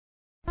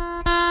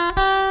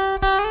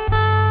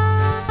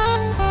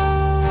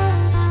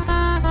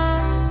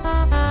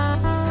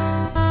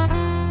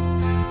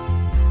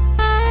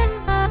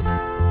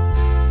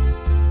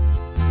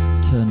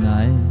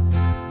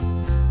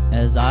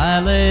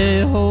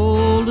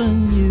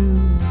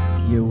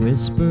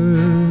whisper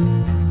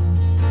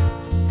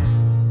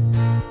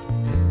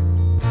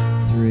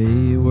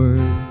 3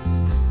 words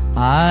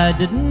I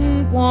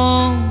didn't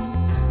want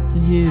to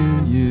hear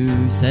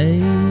you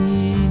say,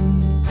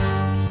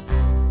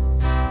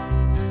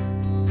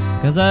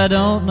 'cause I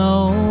don't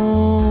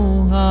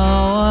know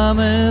how I'm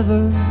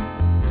ever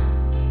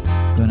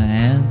gonna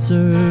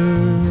answer,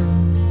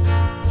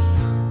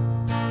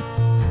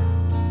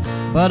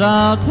 but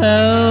I'll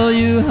tell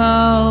you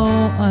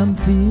how I'm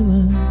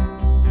feeling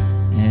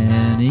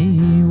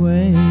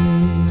anyway.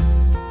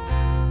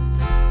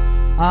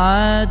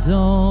 I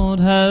don't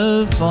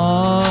have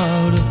far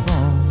to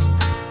fall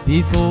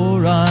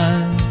before I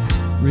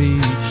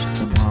reach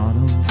the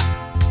bottom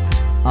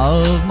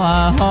of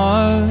my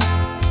heart.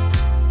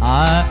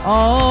 I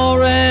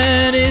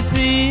already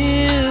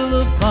feel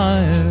the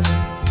fire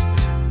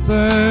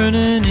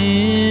burning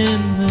in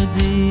the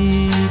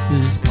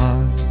deepest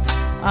part.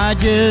 I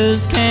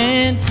just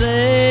can't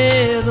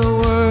say the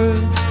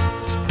words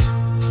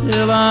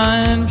till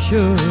I'm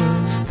sure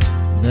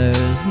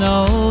there's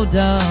no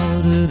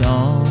doubt at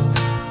all.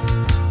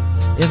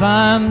 If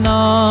I'm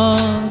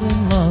not in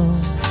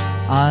love,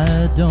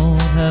 I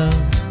don't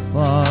have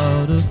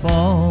far to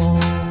fall.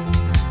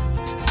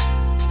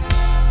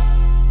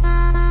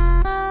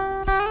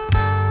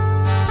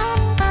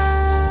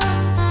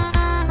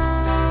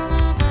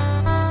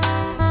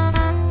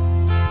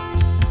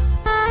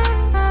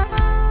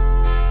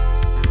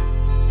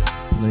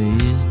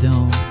 Please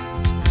don't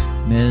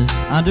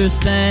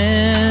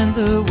misunderstand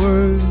the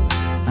words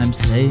I'm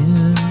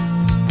saying.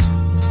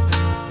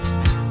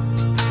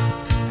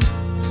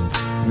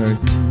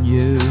 Hurting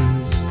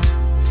you's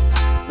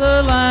the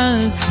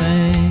last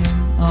thing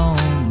on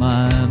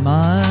my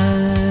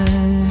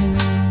mind.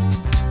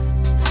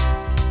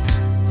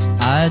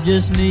 I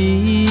just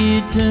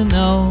need to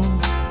know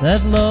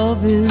that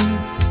love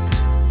is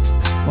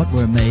what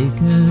we're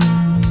making.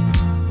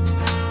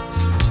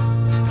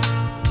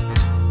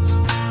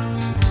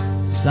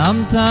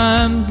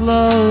 Sometimes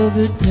love,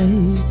 it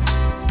takes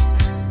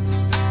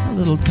a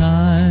little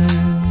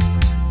time.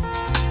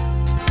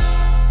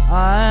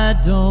 I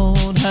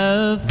don't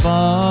have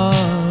far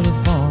to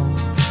fall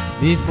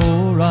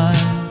before I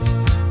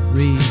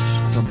reach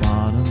the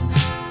bottom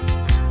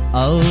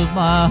of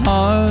my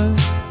heart.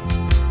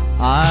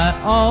 I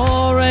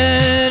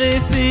already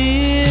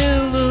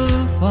feel the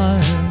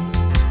fire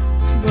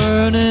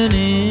burning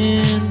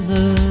in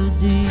the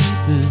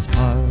deepest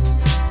part.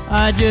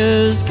 I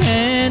just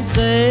can't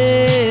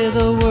say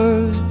the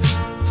words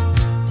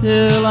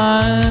till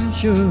I'm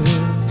sure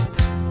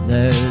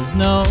there's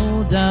no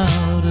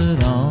doubt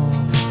at all.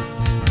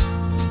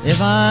 If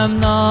I'm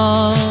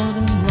not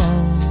in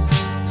love,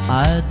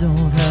 I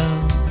don't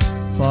have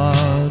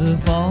far to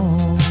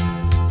fall.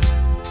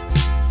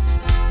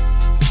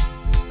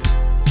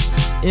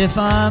 If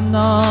I'm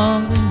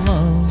not in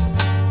love,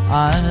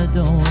 I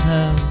don't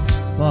have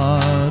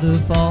far to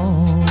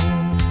fall.